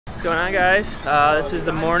What's going on, guys? This is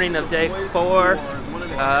the morning of day 4.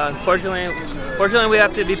 Unfortunately, we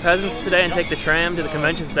have to be peasants today and take the tram to the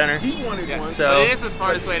convention center. Yeah. So but it is the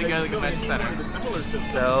smartest way to go to the convention center.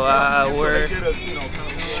 So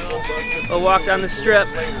we'll walk down the strip.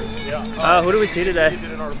 Who do we see today?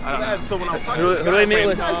 Who do we meet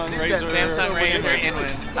with? Samsung, Razer,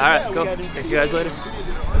 Inwin. All right, cool. Thank you guys later.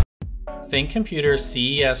 ThinkComputers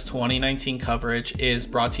CES 2019 coverage is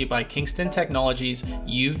brought to you by Kingston Technologies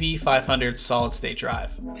UV500 solid-state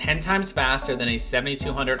drive. 10 times faster than a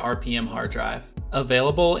 7200 RPM hard drive.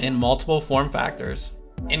 Available in multiple form factors.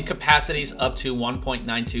 In capacities up to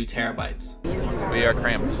 1.92 terabytes. We are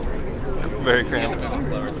cramped. Very cramped.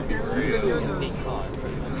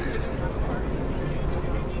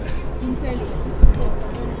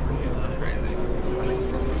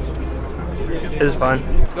 This is fun.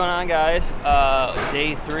 What's going on, guys?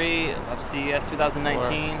 Day 3 of CES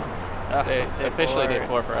 2019. Officially day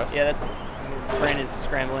 4 for us. Yeah, that's brain is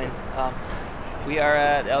scrambling. We are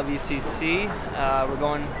at LVCC. We're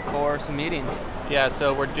going for some meetings. Yeah,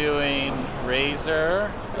 so we're doing Razer,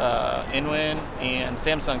 Inwin, and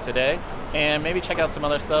Samsung today, and maybe check out some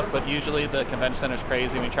other stuff. But usually the convention center is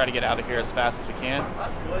crazy, and we try to get out of here as fast as we can.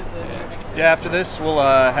 Yeah, after this, we'll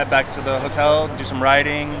head back to the hotel, do some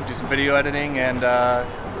writing, do some video editing, and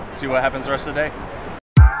see what happens the rest of the day.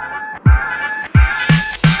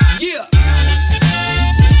 Yeah.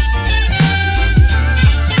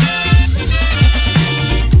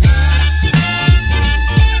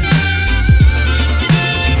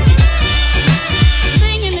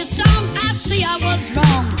 Singing this song, I see I was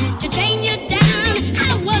wrong. To chain you down,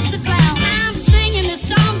 I was the clown. I'm singing this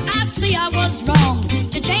song, I see I was wrong.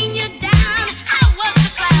 To chain you down.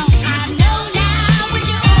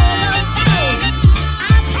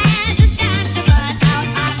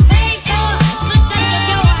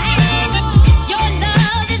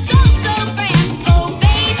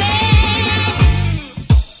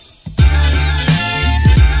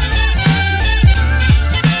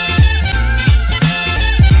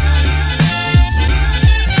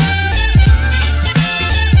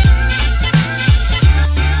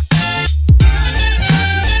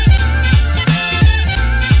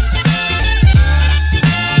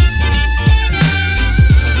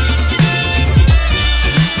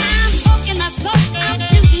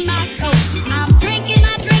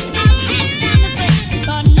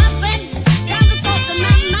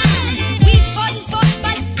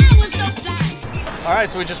 Alright,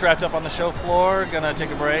 so we just wrapped up on the show floor. Gonna take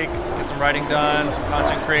a break, get some writing done, some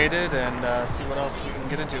content created, and see what else we can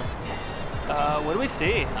get into. What do we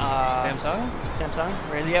see? Samsung? Samsung?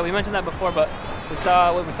 Yeah, we mentioned that before, but we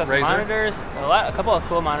saw some Razer. monitors, a couple of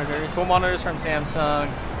cool monitors. Cool monitors from Samsung,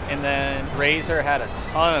 and then Razer had a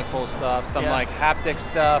ton of cool stuff. Some like haptic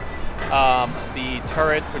stuff, the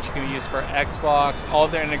turret, which you can use for Xbox, all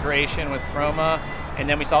of their integration with Chroma. And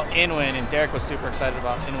then we saw Inwin, and Derek was super excited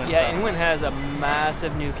about Inwin stuff. Yeah, Inwin has a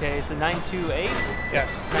massive new case, the 928.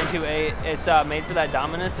 Yes. 928. It's made for that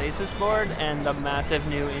Dominus Asus board, and the massive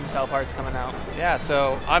new Intel parts coming out. Yeah,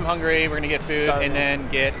 so I'm hungry. We're gonna get food and then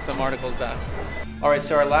get some articles done. All right,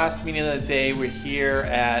 so our last meeting of the day, we're here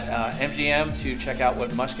at MGM to check out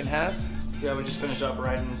what Mushkin has. Yeah, we just finished up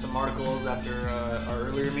writing some articles after our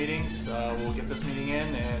earlier meetings. We'll get this meeting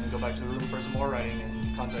in and go back to the room for some more writing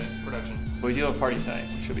and content production. We do have a party tonight,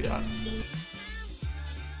 which should be fun.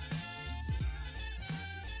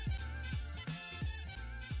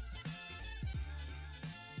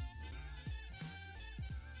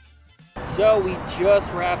 So we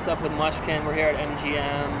just wrapped up with Mushkin. We're here at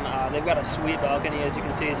MGM. They've got a sweet balcony, as you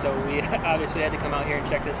can see, so we obviously had to come out here and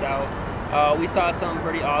check this out. We saw some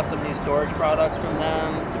pretty awesome new storage products from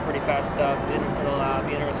them, some pretty fast stuff. It'll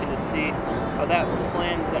be interesting to see how that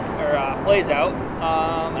plays out.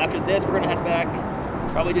 After this, we're going to head back,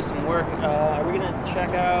 probably do some work. Are we going to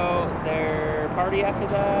check out their party after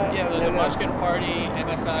that? Yeah, there's a Mushkin party,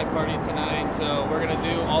 MSI party tonight, so we're going to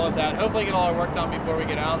do all of that. Hopefully get all our work done before we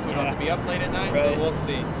get out, so we don't have to be up late at night, but we'll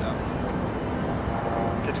see. So,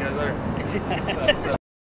 Catch you guys later.